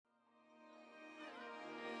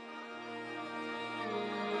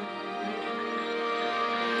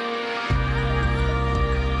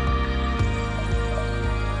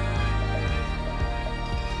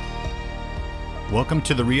Welcome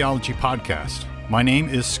to the Realology Podcast. My name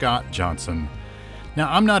is Scott Johnson.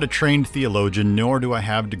 Now, I'm not a trained theologian, nor do I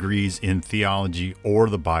have degrees in theology or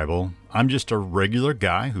the Bible. I'm just a regular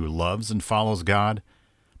guy who loves and follows God,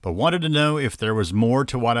 but wanted to know if there was more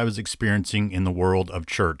to what I was experiencing in the world of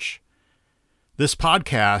church. This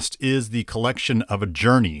podcast is the collection of a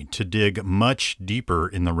journey to dig much deeper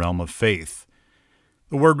in the realm of faith.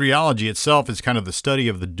 The word realology itself is kind of the study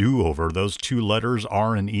of the do-over, those two letters,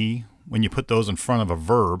 R and E. When you put those in front of a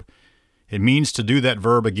verb, it means to do that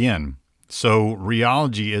verb again. So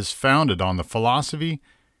realology is founded on the philosophy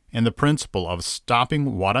and the principle of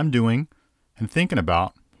stopping what I'm doing and thinking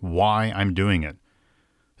about why I'm doing it,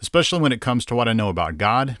 especially when it comes to what I know about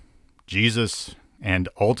God, Jesus, and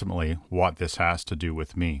ultimately what this has to do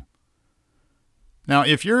with me. Now,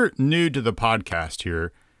 if you're new to the podcast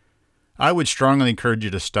here, I would strongly encourage you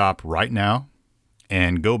to stop right now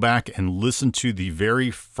and go back and listen to the very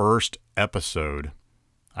first episode.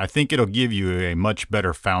 I think it'll give you a much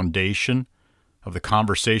better foundation of the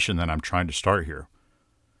conversation that I'm trying to start here.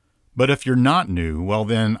 But if you're not new, well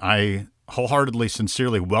then I wholeheartedly,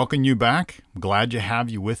 sincerely welcome you back. I'm glad to have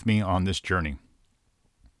you with me on this journey.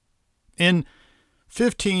 In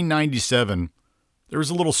 1597, there was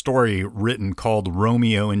a little story written called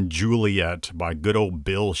Romeo and Juliet by good old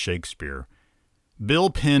Bill Shakespeare.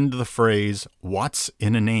 Bill penned the phrase, "What's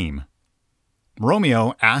in a name?"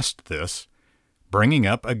 Romeo asked this, bringing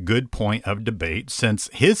up a good point of debate since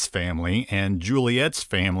his family and Juliet's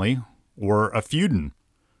family were a feuding.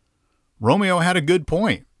 Romeo had a good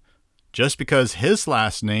point. Just because his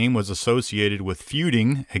last name was associated with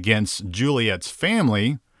feuding against Juliet's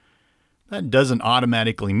family, that doesn't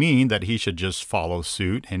automatically mean that he should just follow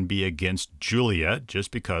suit and be against Juliet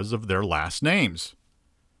just because of their last names.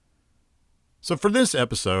 So for this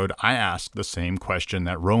episode, I asked the same question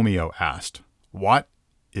that Romeo asked. What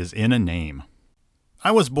is in a name?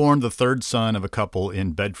 I was born the third son of a couple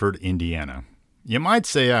in Bedford, Indiana. You might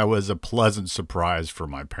say I was a pleasant surprise for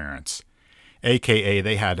my parents, aka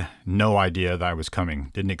they had no idea that I was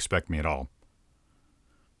coming, didn't expect me at all.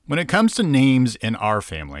 When it comes to names in our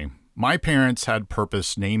family, my parents had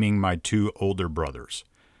purpose naming my two older brothers.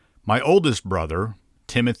 My oldest brother,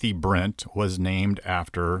 Timothy Brent, was named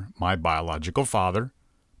after my biological father,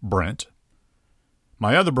 Brent.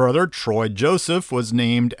 My other brother, Troy Joseph, was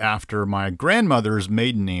named after my grandmother's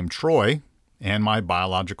maiden name, Troy, and my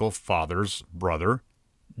biological father's brother,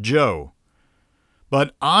 Joe.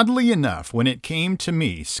 But oddly enough, when it came to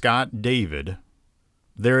me, Scott David,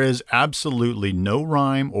 there is absolutely no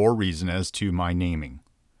rhyme or reason as to my naming.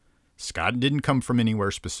 Scott didn't come from anywhere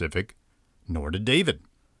specific, nor did David.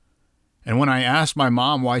 And when I asked my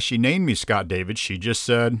mom why she named me Scott David, she just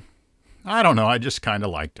said, I don't know, I just kind of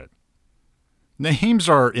liked it. Names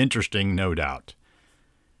are interesting, no doubt.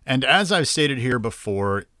 And as I've stated here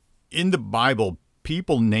before, in the Bible,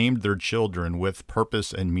 people named their children with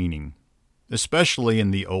purpose and meaning, especially in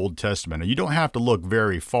the Old Testament. And you don't have to look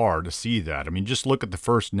very far to see that. I mean, just look at the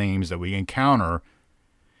first names that we encounter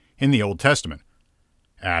in the Old Testament.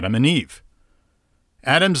 Adam and Eve.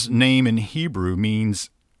 Adam's name in Hebrew means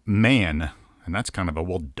man, and that's kind of a,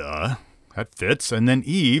 well, duh, that fits. And then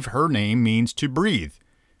Eve, her name means to breathe,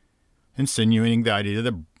 insinuating the idea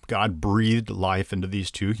that God breathed life into these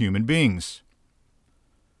two human beings.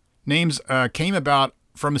 Names came about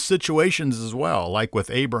from situations as well, like with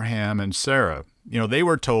Abraham and Sarah. You know, they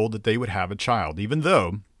were told that they would have a child, even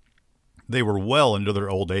though they were well into their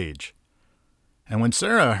old age. And when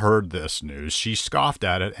Sarah heard this news, she scoffed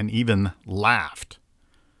at it and even laughed.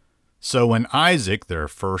 So when Isaac, their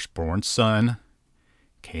firstborn son,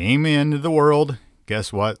 came into the world,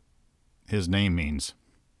 guess what his name means?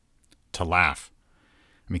 To laugh.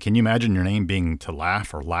 I mean, can you imagine your name being to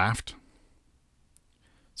laugh or laughed?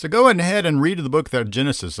 So go ahead and read the book of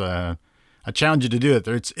Genesis. I challenge you to do it.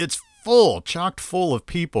 It's full, chock full of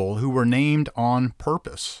people who were named on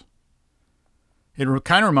purpose. It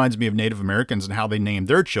kind of reminds me of Native Americans and how they named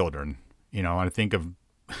their children. You know, I think of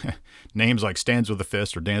names like Stands with a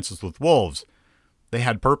Fist or Dances with Wolves. They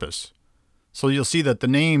had purpose. So you'll see that the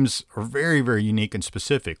names are very, very unique and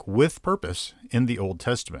specific with purpose in the Old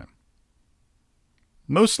Testament.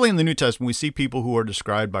 Mostly in the New Testament, we see people who are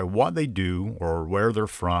described by what they do or where they're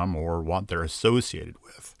from or what they're associated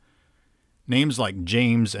with. Names like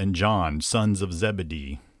James and John, sons of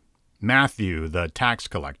Zebedee. Matthew, the tax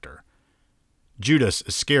collector. Judas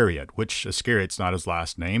Iscariot, which Iscariot's not his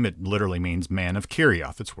last name. It literally means man of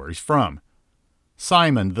Kerioth. It's where he's from.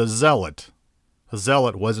 Simon the Zealot. A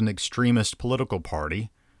zealot was an extremist political party,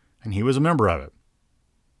 and he was a member of it.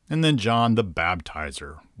 And then John the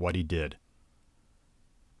Baptizer, what he did.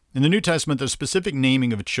 In the New Testament, the specific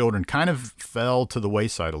naming of children kind of fell to the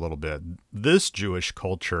wayside a little bit. This Jewish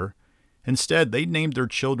culture, instead, they named their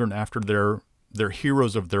children after their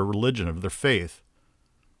heroes of their religion, of their faith,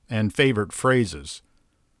 and favorite phrases.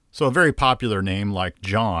 So a very popular name like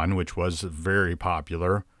John, which was very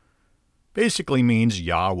popular, basically means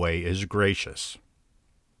Yahweh is gracious.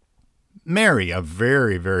 Mary, a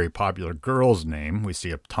very, very popular girl's name, we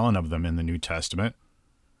see a ton of them in the New Testament,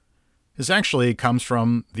 this actually comes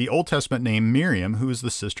from the Old Testament name Miriam, who is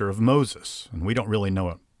the sister of Moses. And we don't really know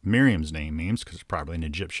what Miriam's name means because it's probably an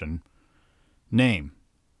Egyptian name.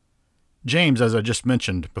 James, as I just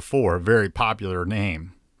mentioned before, a very popular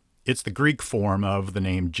name. It's the Greek form of the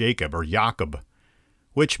name Jacob or Jacob,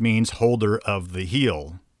 which means holder of the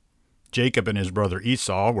heel. Jacob and his brother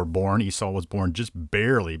Esau were born. Esau was born just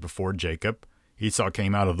barely before Jacob. Esau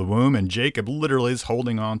came out of the womb, and Jacob literally is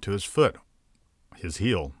holding on to his foot, his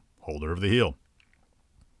heel, holder of the heel.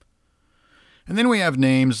 And then we have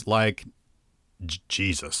names like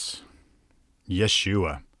Jesus,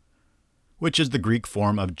 Yeshua, which is the Greek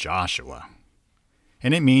form of Joshua,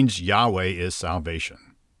 and it means Yahweh is salvation.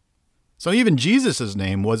 So even Jesus'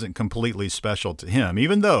 name wasn't completely special to him,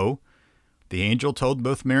 even though the angel told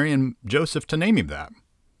both Mary and Joseph to name him that.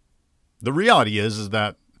 The reality is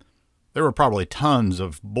that there were probably tons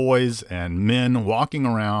of boys and men walking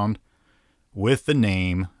around with the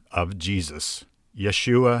name of Jesus,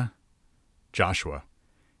 Yeshua, Joshua.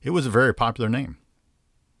 It was a very popular name.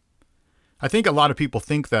 I think a lot of people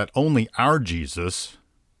think that only our Jesus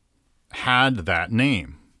had that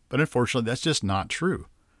name, but unfortunately that's just not true.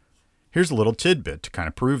 Here's a little tidbit to kind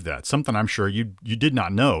of prove that, something I'm sure you did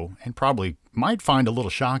not know and probably might find a little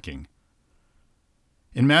shocking.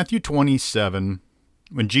 In Matthew 27,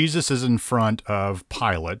 when Jesus is in front of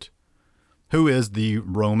Pilate, who is the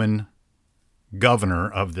Roman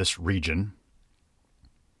governor of this region,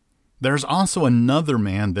 there's also another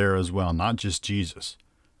man there as well, not just Jesus.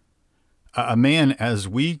 A man, as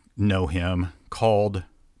we know him, called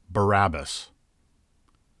Barabbas.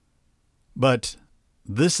 But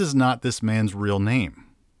this is not this man's real name.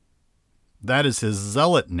 That is his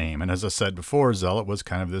zealot name. And as I said before, zealot was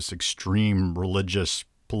kind of this extreme religious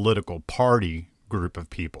political party group of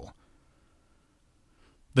people.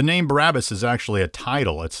 The name Barabbas is actually a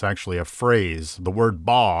title. It's actually a phrase. The word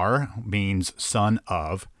bar means son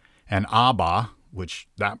of, and Abba, which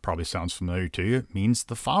that probably sounds familiar to you, means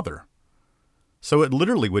the father. So it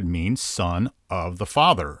literally would mean son of the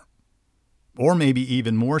Father. Or maybe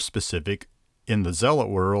even more specific, in the zealot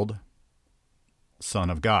world, Son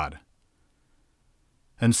of God.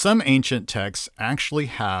 And some ancient texts actually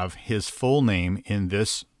have his full name in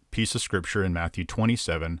this piece of scripture in Matthew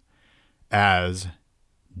 27 as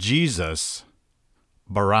Jesus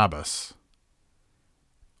Barabbas,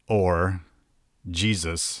 or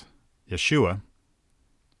Jesus, Yeshua,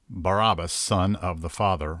 Barabbas, son of the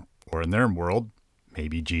Father, or in their world,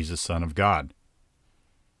 maybe Jesus, son of God.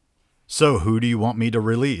 So who do you want me to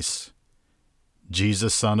release?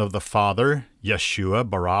 Jesus, son of the Father, Yeshua,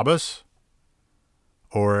 Barabbas?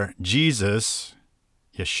 Or Jesus,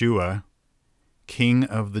 Yeshua, King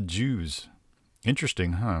of the Jews?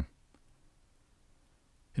 Interesting, huh?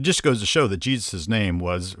 It just goes to show that Jesus' name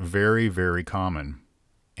was very, very common.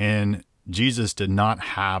 And Jesus did not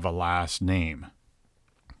have a last name.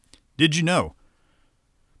 Did you know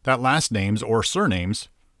that last names or surnames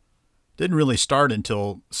didn't really start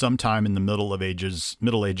until sometime in the Middle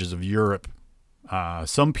Ages of Europe?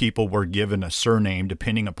 Some people were given a surname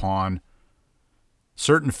depending upon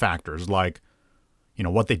certain factors, like,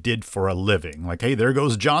 what they did for a living. Like, hey, there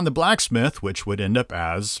goes John the blacksmith, which would end up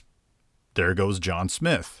as, there goes John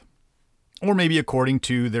Smith. Or maybe according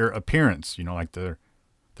to their appearance, like their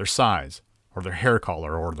size, or their hair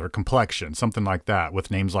color, or their complexion, something like that,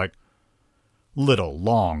 with names like Little,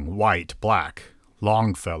 Long, White, Black,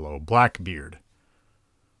 Longfellow, Blackbeard.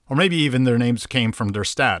 Or maybe even their names came from their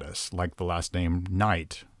status, like the last name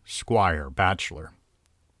Knight, Squire, Bachelor.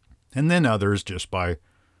 And then others just by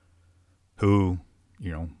who,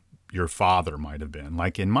 your father might have been,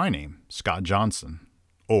 like in my name, Scott Johnson,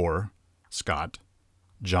 or Scott,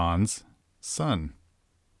 John's son.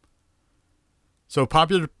 So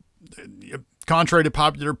contrary to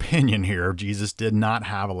popular opinion here, Jesus did not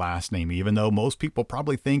have a last name, even though most people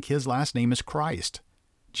probably think his last name is Christ,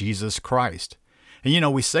 Jesus Christ.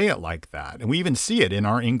 And we say it like that, and we even see it in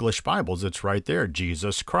our English Bibles. It's right there,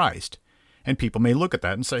 Jesus Christ. And people may look at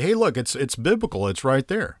that and say, hey, look, it's biblical, it's right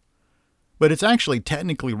there. But it's actually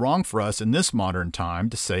technically wrong for us in this modern time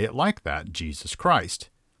to say it like that, Jesus Christ.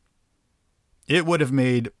 It would have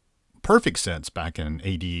made perfect sense back in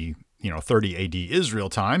AD, 30 AD Israel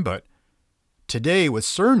time, but today, with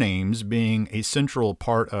surnames being a central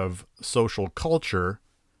part of social culture,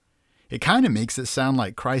 it kind of makes it sound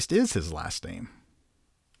like Christ is his last name.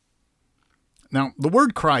 Now, the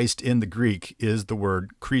word Christ in the Greek is the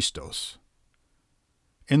word Christos.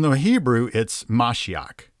 In the Hebrew, it's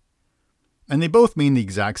Mashiach. And they both mean the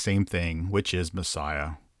exact same thing, which is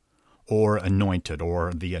Messiah, or anointed,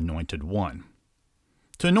 or the anointed one.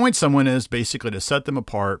 To anoint someone is basically to set them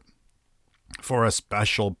apart for a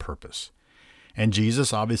special purpose. And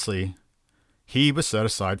Jesus, obviously, he was set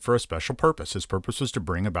aside for a special purpose. His purpose was to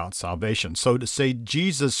bring about salvation. So to say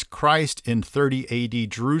Jesus Christ in 30 AD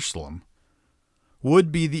Jerusalem would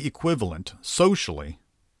be the equivalent, socially,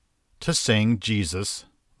 to saying Jesus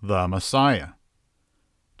the Messiah.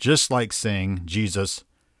 Just like saying Jesus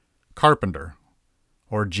Carpenter,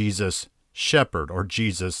 or Jesus Shepherd, or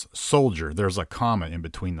Jesus Soldier. There's a comma in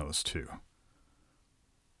between those two.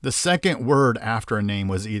 The second word after a name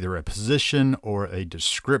was either a position or a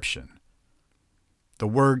description. The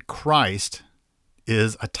word Christ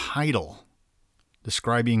is a title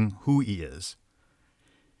describing who he is.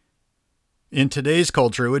 In today's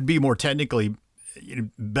culture, it would be more technically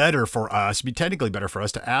better for us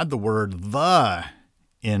to add the word the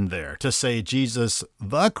in there, to say Jesus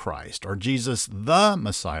the Christ, or Jesus the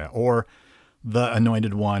Messiah, or the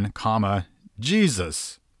Anointed One, comma,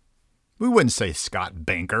 Jesus. We wouldn't say Scott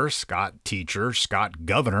Banker, Scott Teacher, Scott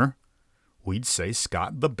Governor. We'd say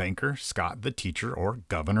Scott the Banker, Scott the Teacher, or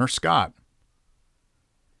Governor Scott.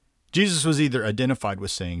 Jesus was either identified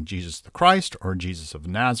with saying Jesus the Christ or Jesus of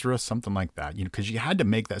Nazareth, something like that, because you had to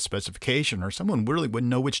make that specification or someone really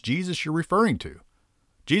wouldn't know which Jesus you're referring to.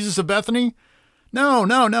 Jesus of Bethany? No.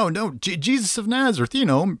 Jesus of Nazareth,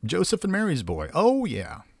 Joseph and Mary's boy. Oh,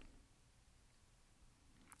 yeah.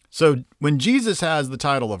 So when Jesus has the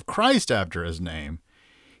title of Christ after his name,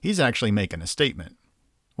 he's actually making a statement.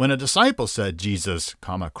 When a disciple said Jesus,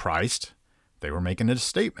 Christ, they were making a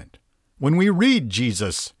statement. When we read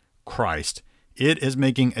Jesus Christ, it is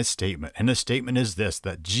making a statement. And the statement is this,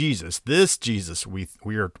 that Jesus, this Jesus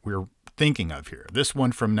we're thinking of here, this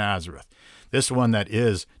one from Nazareth, this one that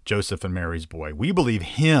is Joseph and Mary's boy, we believe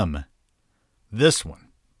him, this one,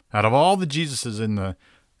 out of all the Jesuses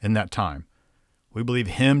in that time, we believe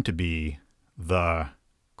him to be the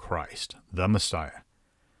Christ, the Messiah,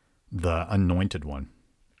 the anointed one,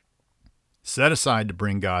 set aside to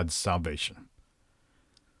bring God's salvation.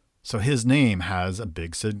 So his name has a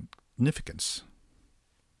big significance.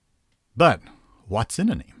 But what's in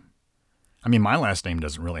a name? I mean, my last name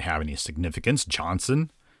doesn't really have any significance.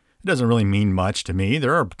 Johnson. It doesn't really mean much to me.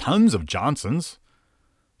 There are tons of Johnsons.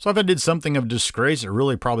 So if I did something of disgrace, it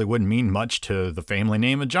really probably wouldn't mean much to the family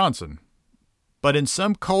name of Johnson. But in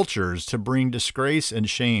some cultures, to bring disgrace and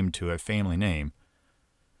shame to a family name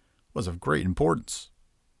was of great importance.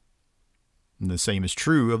 And the same is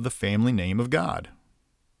true of the family name of God.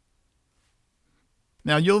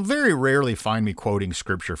 Now, you'll very rarely find me quoting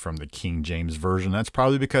scripture from the King James Version. That's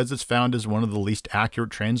probably because it's found as one of the least accurate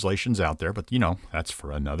translations out there, but that's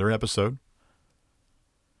for another episode.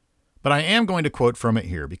 But I am going to quote from it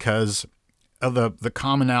here because of the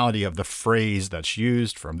commonality of the phrase that's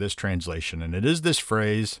used from this translation. And it is this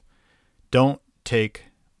phrase, don't take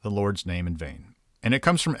the Lord's name in vain. And it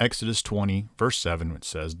comes from Exodus 20, verse 7, which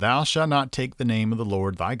says, Thou shalt not take the name of the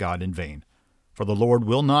Lord thy God in vain, for the Lord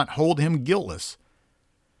will not hold him guiltless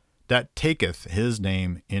that taketh his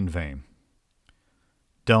name in vain.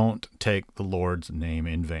 Don't take the Lord's name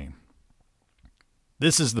in vain.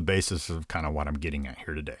 This is the basis of kind of what I'm getting at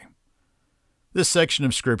here today. This section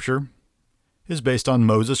of Scripture is based on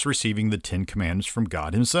Moses receiving the 10 Commandments from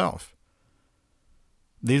God himself.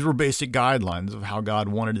 These were basic guidelines of how God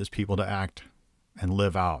wanted his people to act and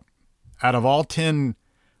live out. Out of all 10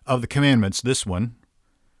 of the commandments, this one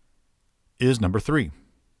is number 3.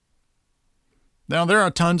 Now, there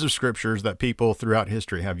are tons of scriptures that people throughout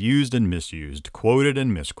history have used and misused, quoted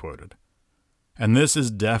and misquoted. And this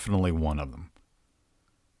is definitely one of them.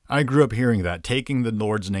 I grew up hearing that taking the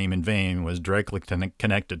Lord's name in vain was directly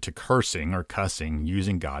connected to cursing or cussing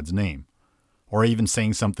using God's name, or even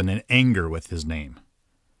saying something in anger with his name.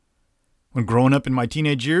 When growing up in my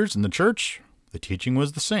teenage years in the church, the teaching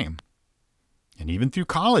was the same. And even through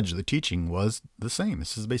college, the teaching was the same.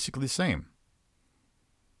 This is basically the same.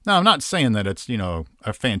 Now, I'm not saying that it's,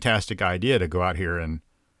 a fantastic idea to go out here and,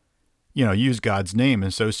 use God's name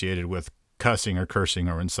associated with cussing or cursing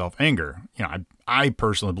or in self-anger. I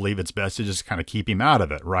personally believe it's best to just kind of keep him out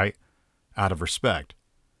of it, right? Out of respect.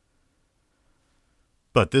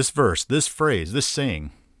 But this verse, this phrase, this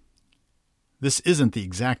saying, this isn't the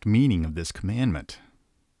exact meaning of this commandment.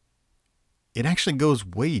 It actually goes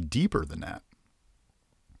way deeper than that.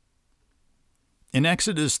 In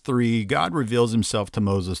Exodus 3, God reveals himself to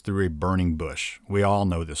Moses through a burning bush. We all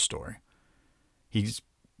know this story. He's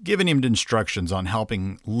given him instructions on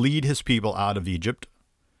helping lead his people out of Egypt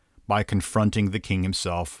by confronting the king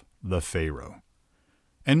himself, the Pharaoh.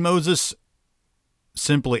 And Moses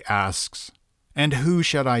simply asks, "And who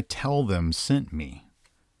shall I tell them sent me?"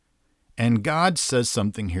 And God says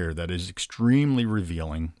something here that is extremely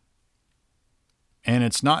revealing. And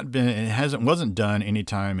wasn't done any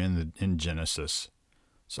time in Genesis.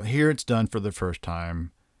 So here it's done for the first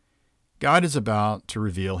time. God is about to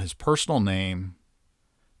reveal his personal name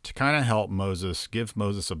to kind of help Moses, give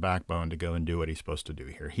Moses a backbone to go and do what he's supposed to do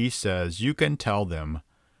here. He says, "You can tell them,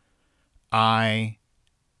 I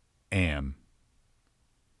am."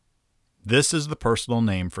 This is the personal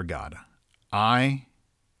name for God. I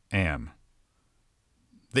am.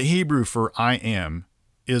 The Hebrew for I am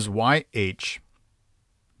is YHWH.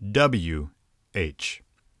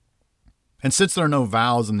 And since there are no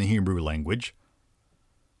vowels in the Hebrew language,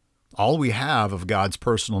 all we have of God's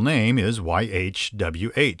personal name is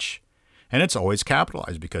YHWH. And it's always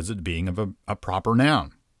capitalized because it's being of a proper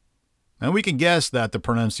noun. And we can guess that the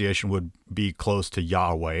pronunciation would be close to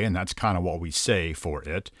Yahweh, and that's kind of what we say for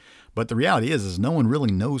it. But the reality is no one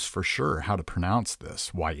really knows for sure how to pronounce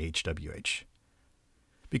this, YHWH.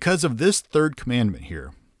 Because of this third commandment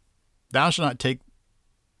here, thou shalt not take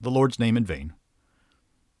the Lord's name in vain,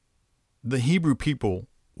 the Hebrew people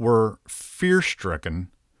were fear-stricken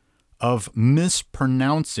of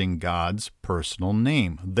mispronouncing God's personal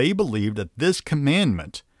name. They believed that this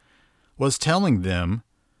commandment was telling them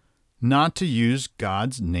not to use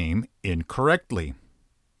God's name incorrectly.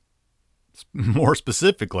 More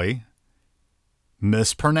specifically,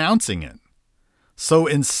 mispronouncing it. So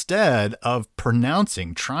instead of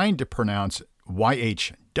trying to pronounce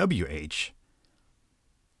YHWH,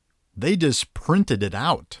 they just printed it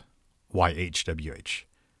out, YHWH.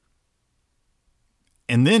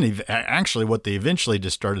 And then actually what they eventually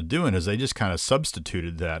just started doing is they just kind of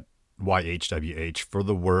substituted that YHWH for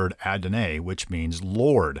the word Adonai, which means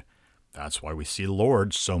Lord. That's why we see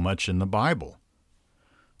Lord so much in the Bible.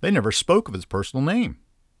 They never spoke of his personal name.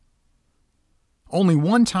 Only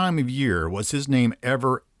one time of year was his name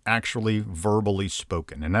ever actually verbally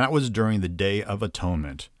spoken, and that was during the Day of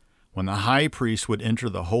Atonement, when the high priest would enter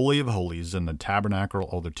the Holy of Holies in the tabernacle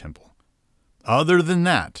or the temple. Other than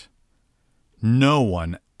that, no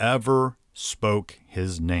one ever spoke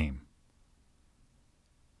his name.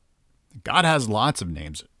 God has lots of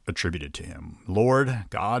names attributed to him: Lord,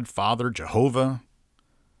 God, Father, Jehovah.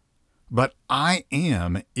 But I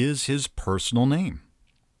am is his personal name.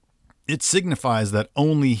 It signifies that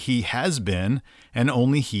only he has been and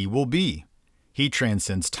only he will be. He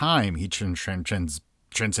transcends time. He transcends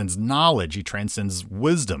knowledge. He transcends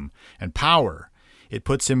wisdom and power. It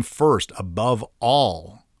puts him first above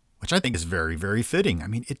all, which I think is very, very fitting. I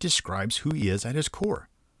mean, it describes who he is at his core.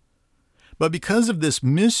 But because of this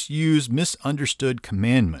misused, misunderstood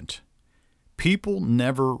commandment, people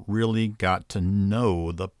never really got to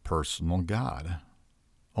know the personal God.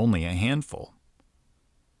 Only a handful.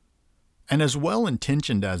 And as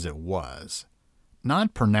well-intentioned as it was,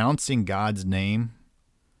 not pronouncing God's name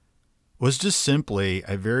was just simply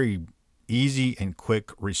a very easy and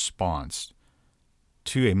quick response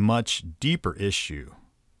to a much deeper issue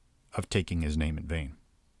of taking his name in vain.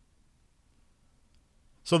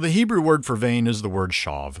 So the Hebrew word for vain is the word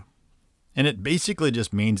shav, and it basically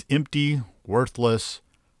just means empty, worthless,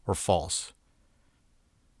 or false.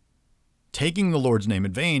 Taking the Lord's name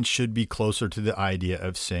in vain should be closer to the idea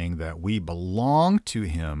of saying that we belong to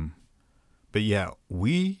him, but yet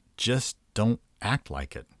we just don't act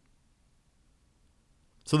like it.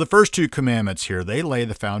 So the first two commandments here, they lay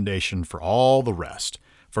the foundation for all the rest,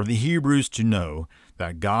 for the Hebrews to know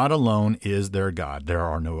that God alone is their God. There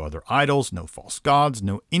are no other idols, no false gods,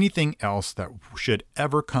 no anything else that should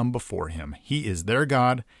ever come before him. He is their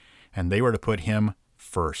God, and they were to put him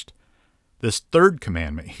first. This third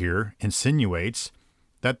commandment here insinuates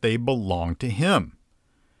that they belong to him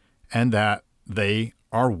and that they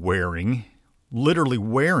are literally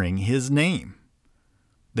wearing his name.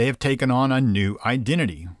 They have taken on a new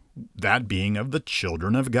identity, that being of the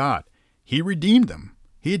children of God. He redeemed them.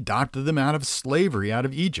 He adopted them out of slavery, out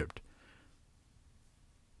of Egypt.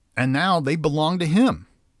 And now they belong to him.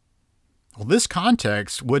 Well, this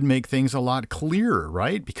context would make things a lot clearer,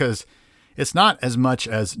 right? Because it's not as much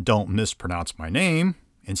as don't mispronounce my name.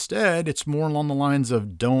 Instead, it's more along the lines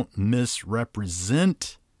of don't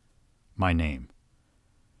misrepresent my name,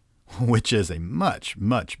 which is a much,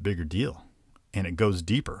 much bigger deal. And it goes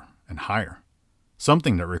deeper and higher.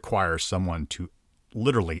 Something that requires someone to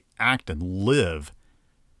literally act and live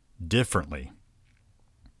differently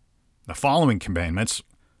The following commandments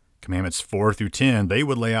 4 through 10, they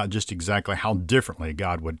would lay out just exactly how differently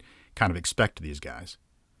God would kind of expect these guys.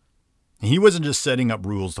 He wasn't just setting up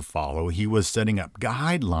rules to follow, he was setting up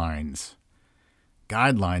guidelines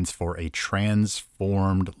for a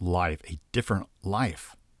transformed life, a different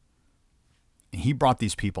life. And he brought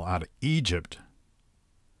these people out of Egypt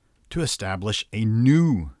to establish a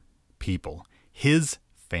new people, his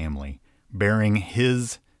family, bearing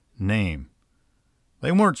his name.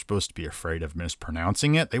 They weren't supposed to be afraid of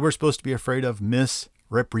mispronouncing it. They were supposed to be afraid of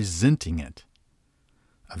misrepresenting it.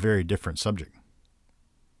 A very different subject.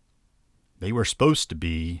 They were supposed to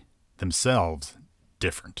be themselves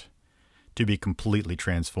different, to be completely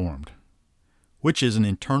transformed, which is an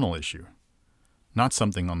internal issue, not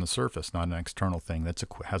something on the surface, not an external thing that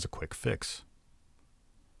has a quick fix.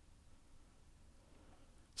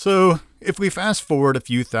 So if we fast forward a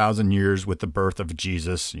few thousand years with the birth of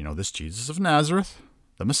Jesus, this Jesus of Nazareth,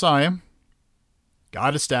 the Messiah,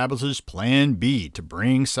 God establishes plan B to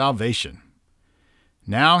bring salvation.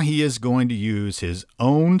 Now he is going to use his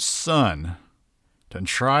own son to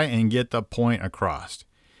try and get the point across.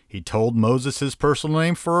 He told Moses his personal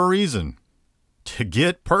name for a reason, to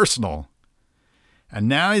get personal. And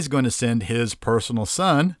now he's going to send his personal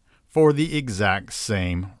son for the exact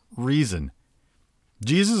same reason.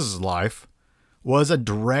 Jesus' life was a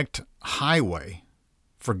direct highway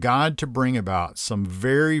for God to bring about some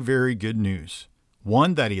very, very good news.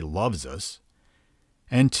 One, that he loves us.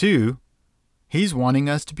 And two, he's wanting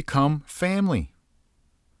us to become family.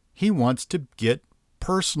 He wants to get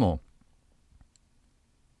personal.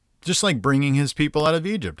 Just like bringing his people out of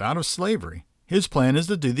Egypt, out of slavery. His plan is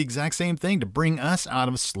to do the exact same thing, to bring us out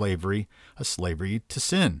of slavery, a slavery to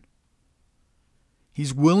sin.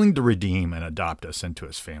 He's willing to redeem and adopt us into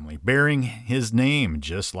his family, bearing his name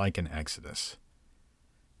just like in Exodus.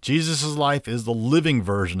 Jesus' life is the living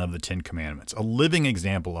version of the Ten Commandments, a living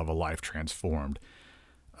example of a life transformed,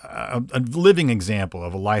 a living example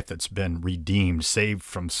of a life that's been redeemed, saved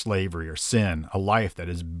from slavery or sin, a life that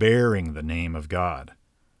is bearing the name of God.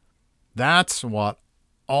 That's what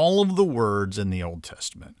all of the words in the Old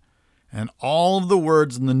Testament and all of the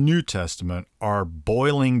words in the New Testament are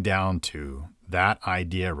boiling down to. That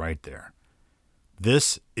idea right there.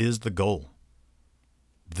 This is the goal.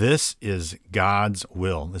 This is God's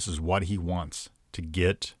will. This is what he wants, to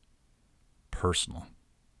get personal.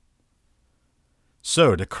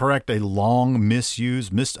 So, to correct a long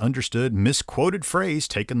misused, misunderstood, misquoted phrase,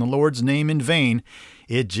 taking the Lord's name in vain,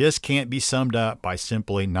 it just can't be summed up by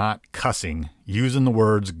simply not cussing, using the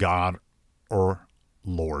words God or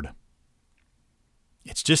Lord.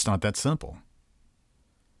 It's just not that simple.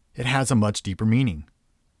 It has a much deeper meaning.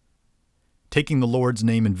 Taking the Lord's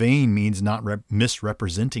name in vain means not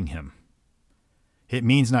misrepresenting him. It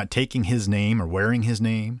means not taking his name or wearing his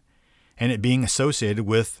name and it being associated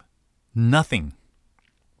with nothing.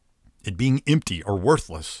 It being empty or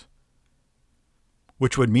worthless,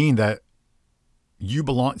 which would mean that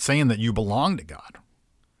saying that you belong to God,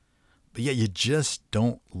 but yet you just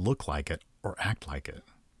don't look like it or act like it.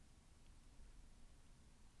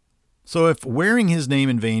 So if wearing his name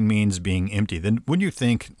in vain means being empty, then wouldn't you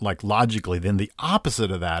think, logically, then the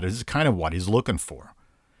opposite of that is kind of what he's looking for,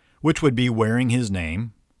 which would be wearing his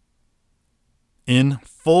name in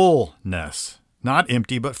fullness, not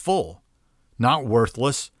empty, but full, not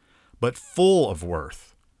worthless, but full of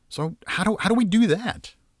worth. So how do we do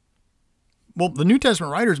that? Well, the New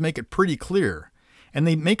Testament writers make it pretty clear. And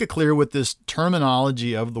they make it clear with this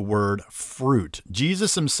terminology of the word fruit.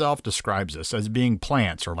 Jesus himself describes us as being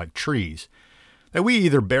plants or like trees, that we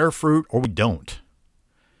either bear fruit or we don't,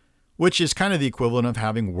 which is kind of the equivalent of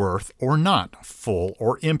having worth or not, full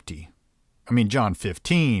or empty. John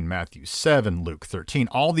 15, Matthew 7, Luke 13,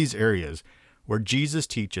 all these areas where Jesus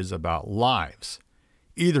teaches about lives,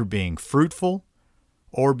 either being fruitful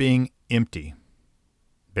or being empty,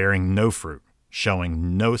 bearing no fruit,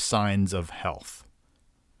 showing no signs of health.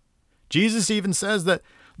 Jesus even says that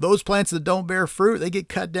those plants that don't bear fruit, they get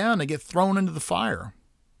cut down, they get thrown into the fire.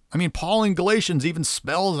 Paul in Galatians even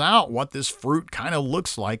spells out what this fruit kind of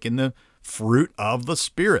looks like in the fruit of the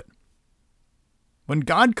Spirit. When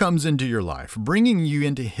God comes into your life, bringing you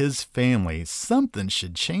into his family, something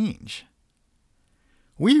should change.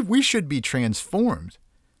 We should be transformed,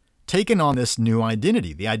 taking on this new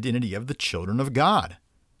identity, the identity of the children of God.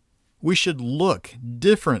 We should look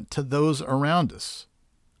different to those around us.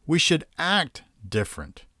 We should act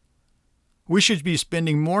different. We should be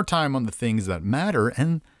spending more time on the things that matter,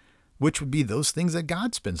 and which would be those things that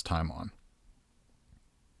God spends time on.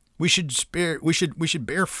 We should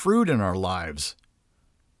bear fruit in our lives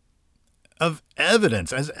of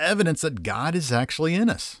evidence, as evidence that God is actually in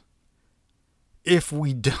us. If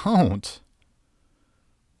we don't,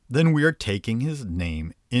 then we are taking his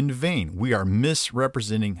name in vain. We are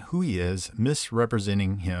misrepresenting who he is,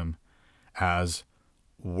 misrepresenting him as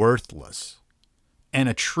worthless. And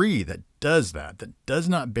a tree that does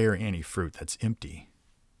not bear any fruit, that's empty,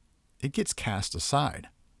 it gets cast aside.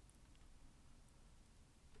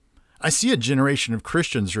 I see a generation of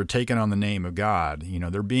Christians who are taking on the name of God.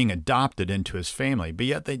 They're being adopted into his family, but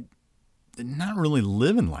yet they're not really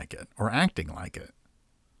living like it or acting like it.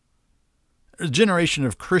 There's a generation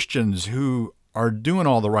of Christians who are doing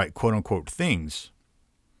all the right quote-unquote things,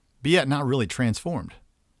 but yet not really transformed.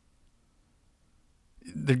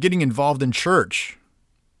 They're getting involved in church,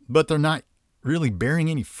 but they're not really bearing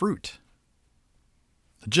any fruit.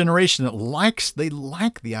 A generation that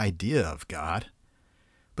like the idea of God,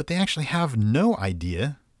 but they actually have no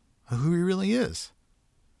idea of who he really is.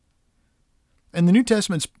 And the New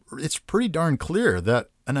Testament, it's pretty darn clear that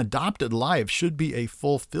an adopted life should be a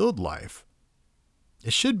fulfilled life.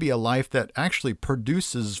 It should be a life that actually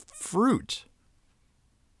produces fruit.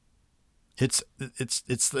 It's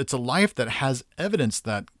a life that has evidence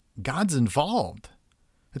that God's involved.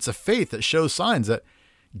 It's a faith that shows signs that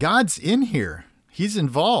God's in here. He's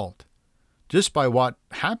involved just by what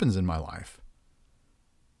happens in my life.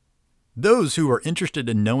 Those who are interested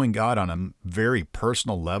in knowing God on a very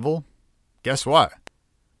personal level, guess what?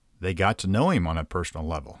 They got to know him on a personal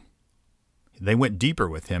level. They went deeper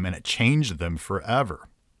with him, and it changed them forever.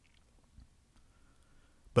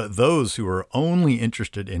 But those who are only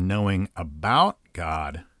interested in knowing about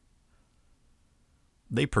God,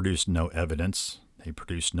 they produced no evidence. They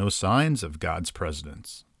produced no signs of God's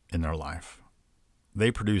presence in their life.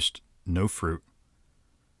 They produced no fruit,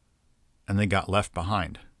 and they got left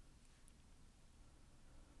behind.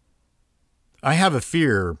 I have a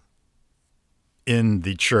fear in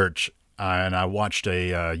the church, and I watched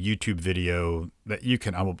a YouTube video that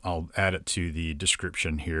I'll add it to the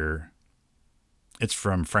description here. It's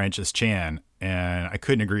from Francis Chan, and I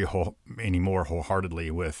couldn't agree any more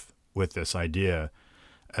wholeheartedly with this idea.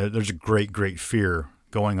 There's a great fear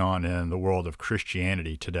going on in the world of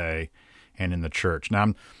Christianity today and in the church.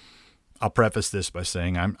 Now, I'll preface this by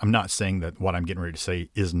saying I'm not saying that what I'm getting ready to say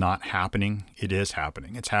is not happening. It is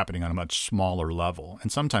happening. It's happening on a much smaller level.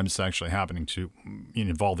 And sometimes it's actually happening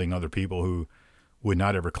involving other people who would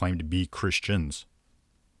not ever claim to be Christians.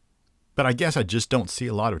 But I guess I just don't see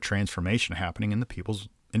a lot of transformation happening in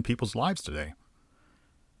people's lives today.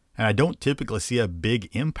 And I don't typically see a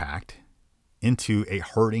big impact into a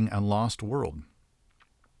hurting and lost world.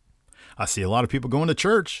 I see a lot of people going to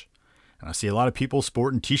church, and I see a lot of people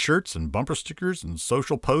sporting t-shirts and bumper stickers and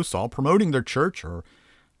social posts all promoting their church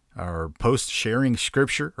or posts sharing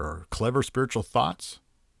scripture or clever spiritual thoughts.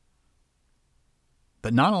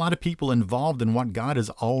 But not a lot of people involved in what God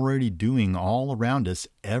is already doing all around us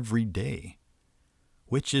every day,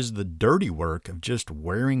 which is the dirty work of just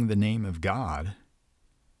wearing the name of God,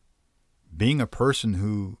 being a person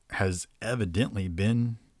who has evidently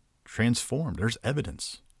been transformed. There's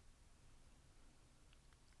evidence.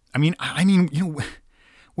 I mean,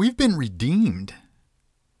 we've been redeemed.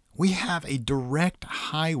 We have a direct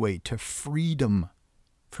highway to freedom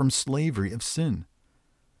from slavery of sin.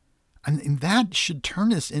 And that should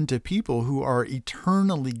turn us into people who are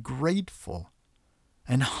eternally grateful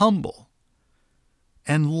and humble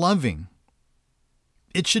and loving.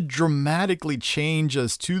 It should dramatically change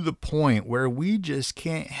us to the point where we just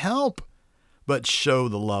can't help but show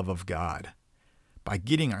the love of God by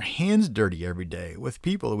getting our hands dirty every day with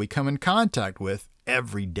people that we come in contact with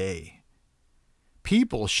every day.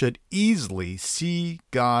 People should easily see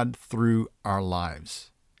God through our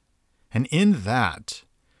lives. And in that,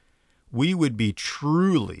 we would be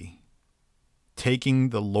truly taking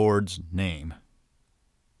the Lord's name,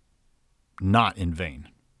 not in vain.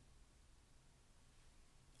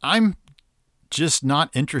 I'm just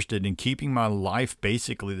not interested in keeping my life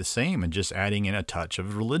basically the same and just adding in a touch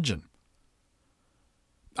of religion.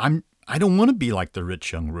 I don't want to be like the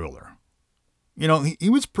rich young ruler. He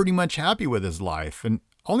was pretty much happy with his life and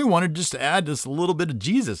only wanted just to add just a little bit of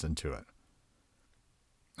Jesus into it.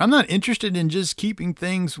 I'm not interested in just keeping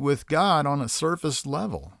things with God on a surface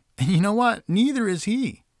level. And you know what? Neither is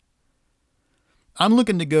he. I'm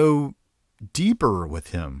looking to go deeper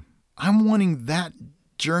with him. I'm wanting that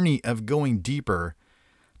journey of going deeper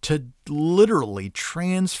to literally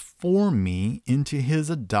transform me into his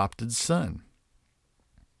adopted son.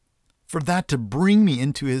 For that to bring me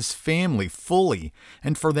into his family fully,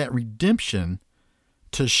 and for that redemption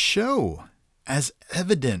to show as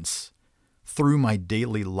evidence through my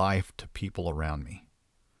daily life to people around me.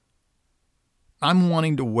 I'm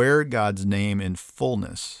wanting to wear God's name in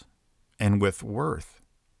fullness and with worth,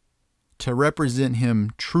 to represent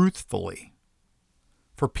him truthfully,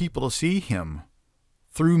 for people to see him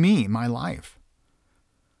through me, my life.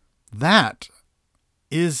 That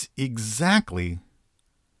is exactly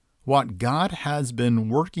what God has been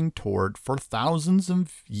working toward for thousands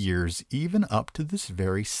of years, even up to this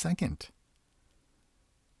very second.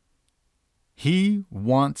 He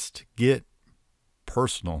wants to get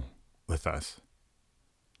personal with us.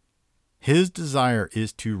 His desire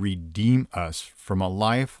is to redeem us from a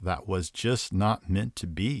life that was just not meant to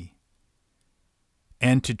be,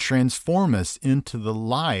 and to transform us into the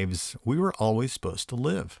lives we were always supposed to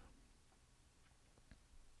live.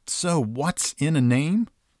 So, what's in a name?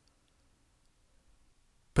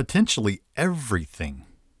 Potentially everything.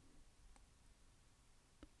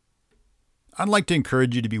 I'd like to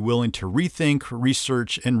encourage you to be willing to rethink,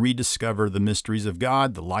 research, and rediscover the mysteries of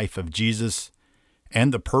God, the life of Jesus,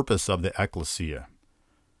 and the purpose of the ecclesia.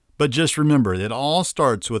 But just remember, it all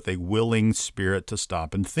starts with a willing spirit to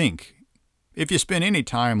stop and think. If you spend any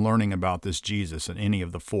time learning about this Jesus in any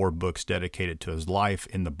of the 4 books dedicated to his life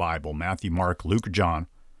in the Bible, Matthew, Mark, Luke, or John,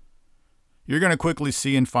 you're going to quickly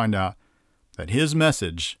see and find out that his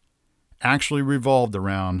message actually revolved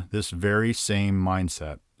around this very same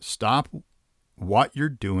mindset. Stop what you're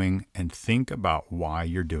doing and think about why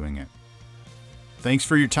you're doing it. Thanks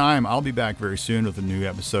for your time. I'll be back very soon with a new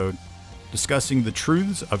episode discussing the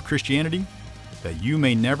truths of Christianity that you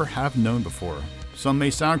may never have known before. Some may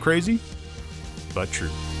sound crazy, but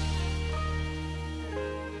true.